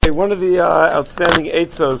One of the outstanding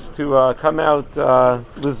eitzos to come out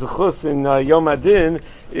l'zechus in Yom Adin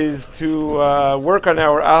is to work on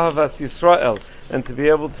our Ahavas Yisrael and to be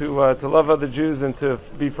able to love other Jews and to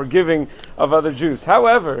be forgiving of other Jews.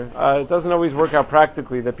 However, it doesn't always work out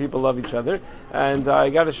practically that people love each other. And I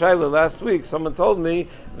got a shayla last week. Someone told me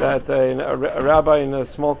that a rabbi in a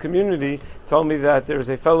small community told me that there's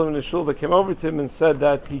a fellow in the shul that came over to him and said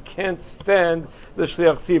that he can't stand the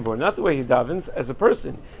shliach tzibur, not the way he davens, as a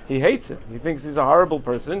person. He hates him. He thinks he's a horrible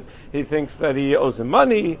person. He thinks that he owes him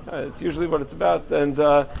money. It's usually what it's about, and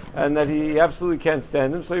that he absolutely can't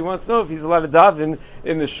stand him. So he wants to know if he's allowed to daven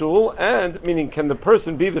in the shul, and meaning, can the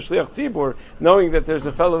person be the shliach tzibur, knowing that there's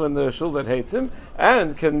a fellow in the shul that hates him,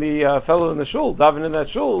 and can the fellow in the shul daven in that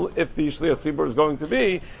shul if the shliach tzibur is going to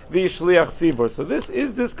be the shliach tzibur? So this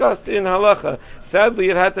is discussed in halacha. Sadly,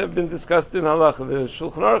 it had to have been discussed in halacha. The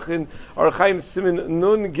Shulchan Aruch in Orach Chaim Siman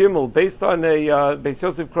Nun Gimel, based on a Beis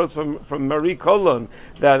Yosef quotes from Marie Kolon,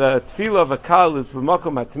 that tefillah of a kal is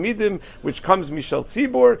b'makom hatmidim, which comes mishal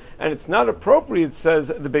tzibur, and it's not appropriate, says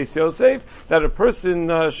the Beis Yosef, that a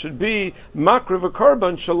person should be makriv a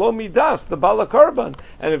karban shalom midas, the bala karban.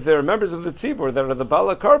 And if there are members of the tzibur that are the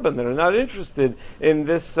bala karban that are not interested in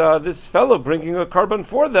this fellow bringing a karban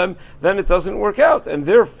for them, then it doesn't work out. And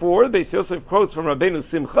therefore, Beis Yosef quotes from Rabbeinu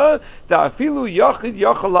Simcha, Ta'afilu yachid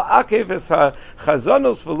yachal la'akev es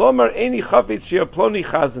ha-chazanos v'lomar eni chafetz she'aploni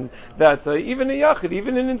chazan. That even a yachid,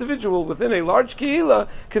 even an individual within a large kehila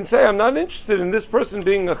can say, I'm not interested in this person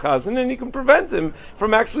being a chazan, and he can prevent him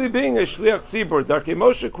from actually being a shliach tzibur. Darkei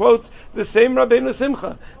Moshe quotes the same Rabbeinu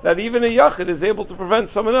Simcha, that even a yachid is able to prevent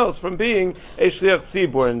someone else from being a shliach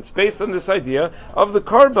tzibur. And it's based on this idea of the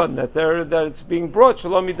karban, that it's being brought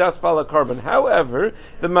shalom midas bala karban. However,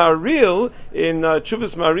 the Maril in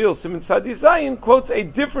Chuvas Maril Siman Sadi Zayin quotes a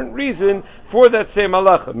different reason for that same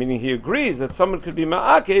halacha, meaning he agrees that someone could be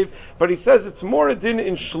ma'akev, but he says it's more a din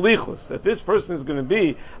in shlichus, that this person is going to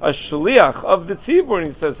be a shliach of the tzibur, and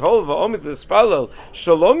he says hol va'omid l'spalel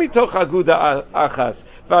shalom mitoch aguda achas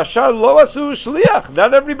v'ashar lo asu shliach.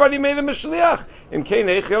 Not everybody made him a shliach. In kein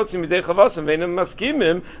eichyotzim midei chavasim v'einem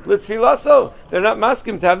maskimim l'tfilaso. They're not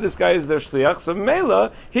maskim to have this guy as their shliach. So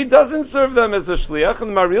mela, he doesn't serve them as a shliach,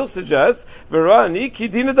 and the Maril suggests v'ra'ani ki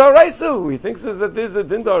dina d'oraisa. He thinks that there's a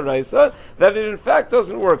din d'oraisa, that it in fact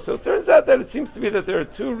doesn't work. So it turns out that it seems to be that there are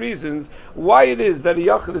two reasons why it is that a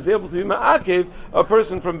yachid is able to be ma'akev a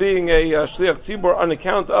person from being a shliach tzibur on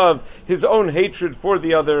account of his own hatred for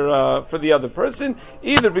the other person,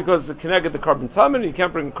 either because the keneged the carbon tamen, he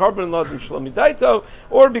can't bring a carbon law in shlomi daito,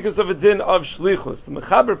 or because of a din of shlichus. The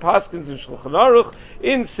Mechaber paskins in Shulchan Aruch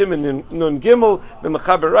in Siman Nun Gimel, the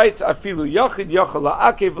Mechaber writes afilu yachid yachal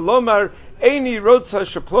la'akev lomar Eini rotza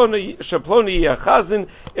shaploni yachazin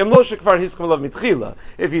imloshek kvar hiskam lav mitchila.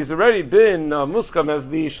 If he's already been muskam as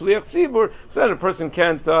the shliach tzibur, so then a person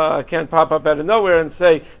can't pop up out of nowhere and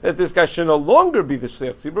say that this guy should no longer be the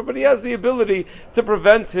shliach tzibur, but he has the ability to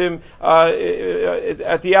prevent him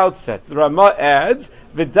at the outset. The Rama adds,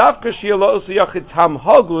 V'davka shi'ala osu yachid tam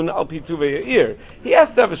hagun al pituvei ya'ir. He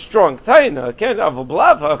has to have a strong taina. Can't have a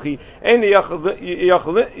blav hachi eni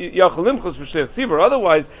yachalimchus b'shliach tzibur.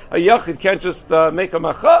 Otherwise, a yachid can't just make a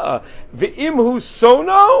macha'a. V'im hu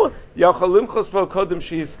sono yachalimchus bo kodem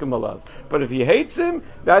shehiskam alav. But if he hates him,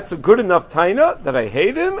 that's a good enough taina that I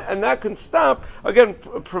hate him, and that can stop. Again,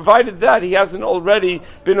 provided that he hasn't already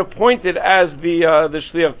been appointed as the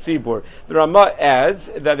shliach tzibur. The Rama adds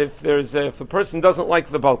that if a person doesn't like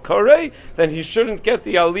the Balkore, then he shouldn't get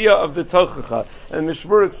the aliyah of the Tochacha. And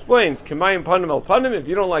Mishmur explains, Kemayim panim el panim, if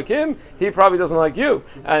you don't like him, he probably doesn't like you.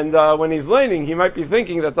 And when he's learning, he might be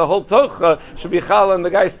thinking that the whole Tochacha should be Chal and the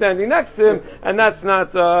guy standing next to him, and that's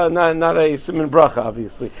not a Siman Bracha,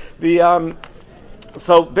 obviously.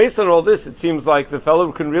 So based on all this, it seems like the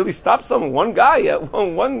fellow can really stop someone. One guy in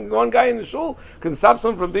the shul can stop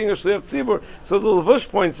someone from being a shliach tzibur. So the Levush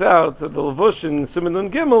points out, the Levush in Siman Nun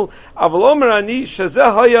Gimel, Aval Omer Ani Shazeh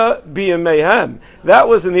Haya B'Yamehem. That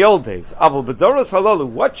was in the old days. Aval B'Doros Halalu.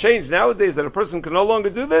 What changed nowadays that a person can no longer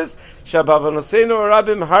do this? Shabavanoseinu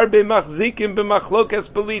Arabim Harbe Machzikim B'Machlokes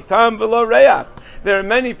B'Litam V'Lo Reach. There are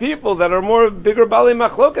many people that are bigger Bali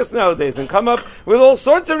Machlokes nowadays and come up with all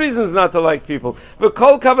sorts of reasons not to like people.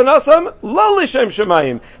 V'kol kavanasam lo l'shem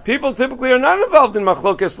shemayim. People typically are not involved in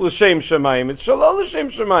machlokes l'shem shemayim. It's shalol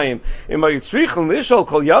l'shem shemayim. Im hayitzrichel nishal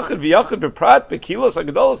kol yachid v'yachid beprat bekilos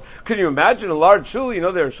hagadolos. Can you imagine a large shul?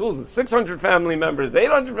 There are shuls with 600 family members,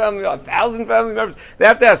 800 family, 1,000 family members. They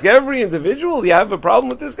have to ask every individual, you have a problem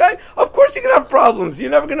with this guy? Of course you can have problems.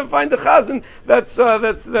 You're never going to find a chazan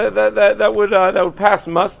that would pass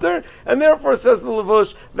muster, and therefore says the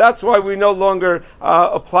Levush, that's why we no longer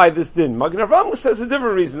apply this din. Magen Avraham says says a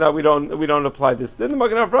different reason that we don't apply this. Then the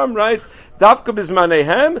Magen Avraham writes, Davka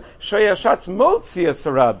bizmanehem sheyashatz motzi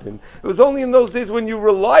asarabim. It was only in those days when you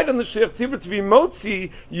relied on the shliach tzibur to be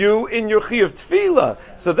motzi you in your chi of tefillah.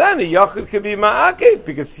 So then a yachid could be ma'akev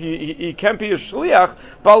because he can't be a shliach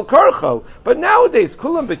bal karcho. But nowadays,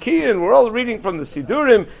 kulam bekiyin, we're all reading from the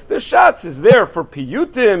Sidurim. The Shatz is there for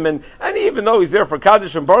piyutim, and even though he's there for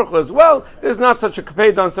kaddish and baruch as well, there's not such a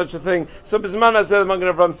kaped on such a thing. So Bisman Hazeh, the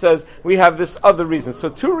Magen Avraham says we have this other reason. So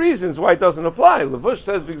two reasons why it doesn't apply. Levush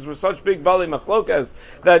says because we're such big bali machlokas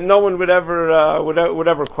that no one would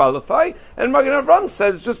ever qualify, and Magen Avraham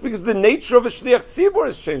says just because the nature of a shliach tzibur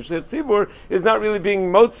has changed. Shliach tzibur is not really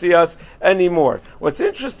being motzias anymore. What's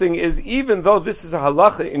interesting is even though this is a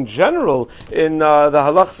halacha in general in the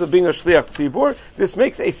halachas of being a shliach tzibur, this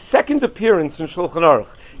makes a second appearance in Shulchan Aruch.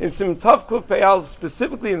 In Sim Tav Kuf Peyal,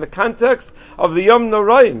 specifically in the context of the Yom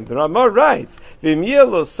Noraim, the Ramah writes, "V'imiyeh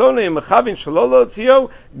lo sonei mechavin shalolo tzio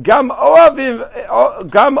gam oavav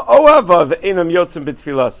enam yotzim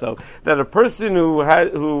b'tfilaso." That a person who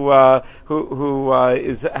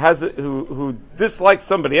dislikes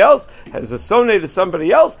somebody else, has a sonei to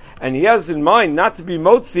somebody else, and he has in mind not to be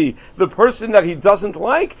motzi the person that he doesn't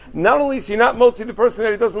like. Not only is he not motzi the person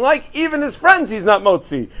that he doesn't like, even his friends he's not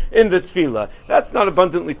motzi in the tefillah. That's not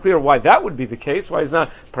abundantly clear why that would be the case. Why he's not?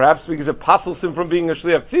 Perhaps because it apostles him from being a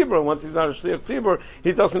shliach tzibur, and once he's not a shliach tzibur,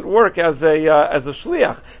 he doesn't work as a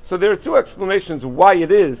shliach. So there are two explanations why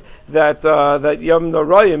it is that Yom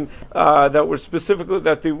Noraim that we're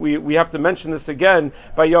specifically we have to mention this again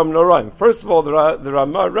by Yom Noraim. First of all, the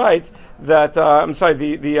Ramah writes that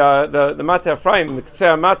the Mata Ephraim, the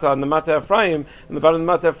Ktsei Mata on the Mata Ephraim, in the bottom of the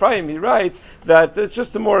Mata Ephraim, he writes that it's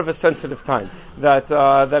just a more of a sensitive time. That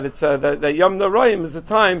Yom Noraim is a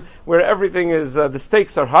time where everything is the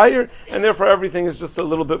stakes are higher, and therefore everything is just a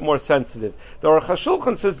little bit more sensitive. The Aruch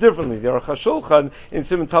HaShulchan says differently. The Aruch HaShulchan in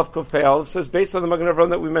Siman Tav Kuf Pei Aleph says, based on the Magen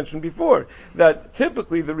Avraham that we mentioned before, that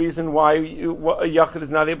typically the reason why a yachid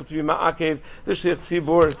is not able to be ma'akev the shliach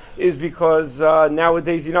tzibur is because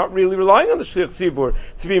nowadays you're not really relying on the shliach tzibur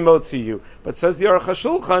to be motzi you. But says the Aruch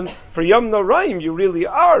HaShulchan, for Yom Noraim you really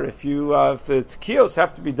are. If the tekiyos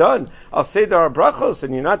have to be done, I'll say there are brachos,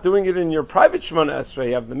 and you're not doing it in your private Shemona Esrei.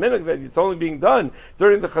 You have the minhag that it's only being done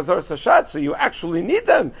during the Chazar Sashat, so you actually need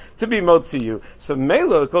them to be motzi you. So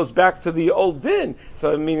Mela, it goes back to the old din.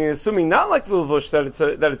 So meaning, assuming not like the Levush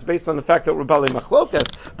that it's based on the fact that we're bali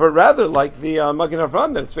machlokas, but rather like the Magen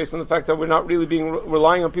Avraham that it's based on the fact that we're not really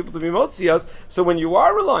relying on people to be motzi us. So when you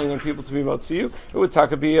are relying on people to be motzi you, it would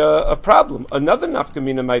be a problem. Another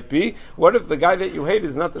nafkamina might be, what if the guy that you hate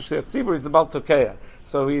is not the shliach tzibur, he's the bal tokeya?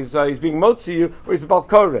 So he's being motzi you, or he's the bal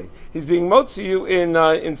koreh. He's being motzi you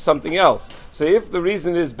in something else. So if the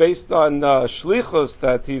reason is based on shlichus,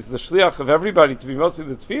 that he's the shliach of everybody to be motzi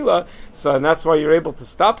the tefillah, so and that's why you're able to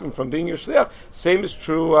stop him from being your shliach. Same is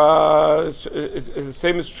true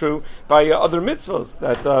by other mitzvos.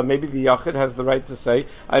 That maybe the yachid has the right to say,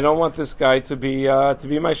 I don't want this guy to be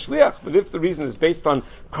my shliach. But if the reason is based on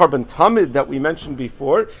carbon tamid that we mentioned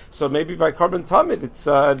before, so maybe by carbon tamid, it's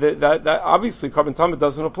that obviously carbon tamid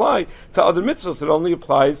doesn't apply to other mitzvos. It only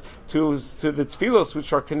applies to the tefillos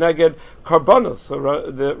which are keneged karbanos.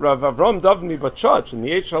 So the Rav Avram Dav Mibachach, in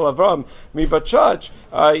the Eichel Avram Mibachach,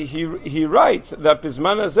 he writes that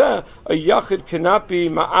Bizman Hazeh, a yachid cannot be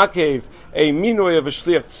ma'akev a minoy of a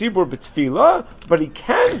shliach tzibur b'tefillah, but he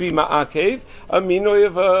can be ma'akev a minoy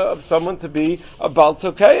of someone to be a bal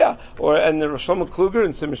tokeya. And the Rosh Shlomo Kluger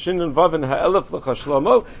in Simashin and Vav and Ha'elef L'cha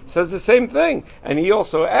Shlomo says the same thing. And he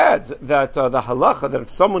also adds that the halacha, that if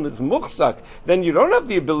someone is muchsak, then you don't have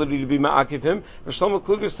the ability to be ma'akev him. Rosh Shlomo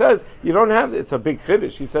Kluger says you don't have, it's a big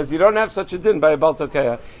chiddush. He says you don't have such a din by a bal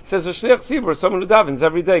tokeya. He says a shliach tzibur, someone who davens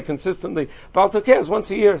every day consistently. Bal tokeya is once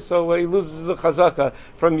a year, so he loses the chazaka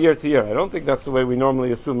from year to year. I don't think that's the way we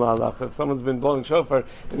normally assume la halacha. If someone's been blowing shofar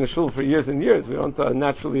in the shul for years and years, we don't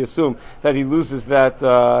naturally assume that he loses that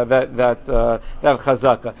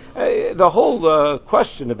chazaka. The whole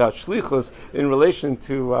question about shlichus in relation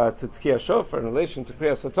to tkiyah shofar, in relation to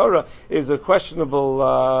kriyas haTorah, is a questionable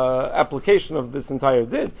application of this entire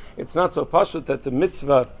din. It's not so pashut that the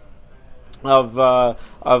mitzvah of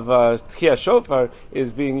tkiyah shofar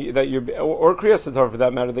is being that you're, or kriyas haTorah for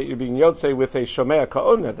that matter, that you're being yotzei with a shomea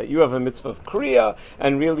ka'ona, that you have a mitzvah of kriya,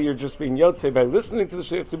 and really you're just being yotzei by listening to the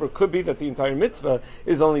shliach tzibur. Could be that the entire mitzvah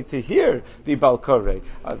is only to hear the bal koreh.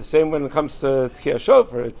 The same when it comes to tkiyah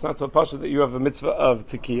shofar, it's not so pashut that you have a mitzvah of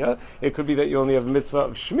tkiyah. It could be that you only have a mitzvah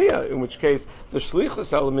of shmiya, in which case the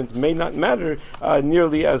shlichus element may not matter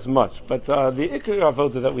nearly as much. But the ikar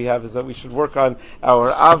avoda that we have is that we should work on our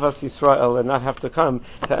avas Yisrael and not have to come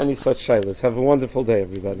to any such shilas. Have a wonderful day,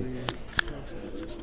 everybody.